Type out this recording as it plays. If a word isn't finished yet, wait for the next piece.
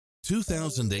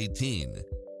2018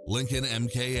 Lincoln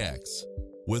MKX.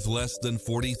 With less than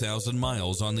 40,000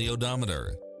 miles on the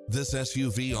odometer, this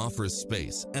SUV offers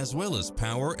space as well as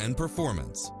power and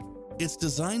performance. It's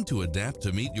designed to adapt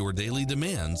to meet your daily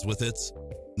demands with its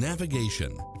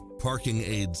navigation, parking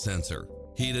aid sensor,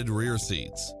 heated rear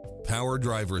seats, power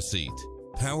driver seat,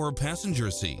 power passenger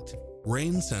seat,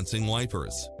 rain sensing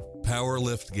wipers, power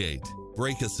liftgate,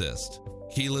 brake assist,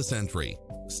 keyless entry,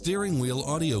 steering wheel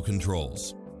audio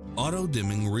controls, auto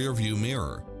dimming rear view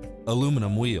mirror,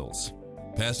 aluminum wheels,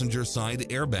 passenger side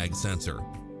airbag sensor,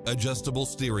 adjustable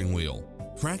steering wheel,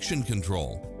 traction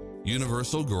control,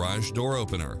 universal garage door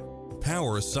opener,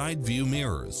 power side view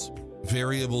mirrors,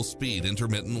 variable speed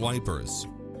intermittent wipers,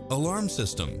 alarm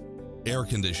system, air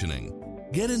conditioning.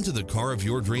 Get into the car of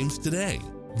your dreams today.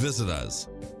 Visit us.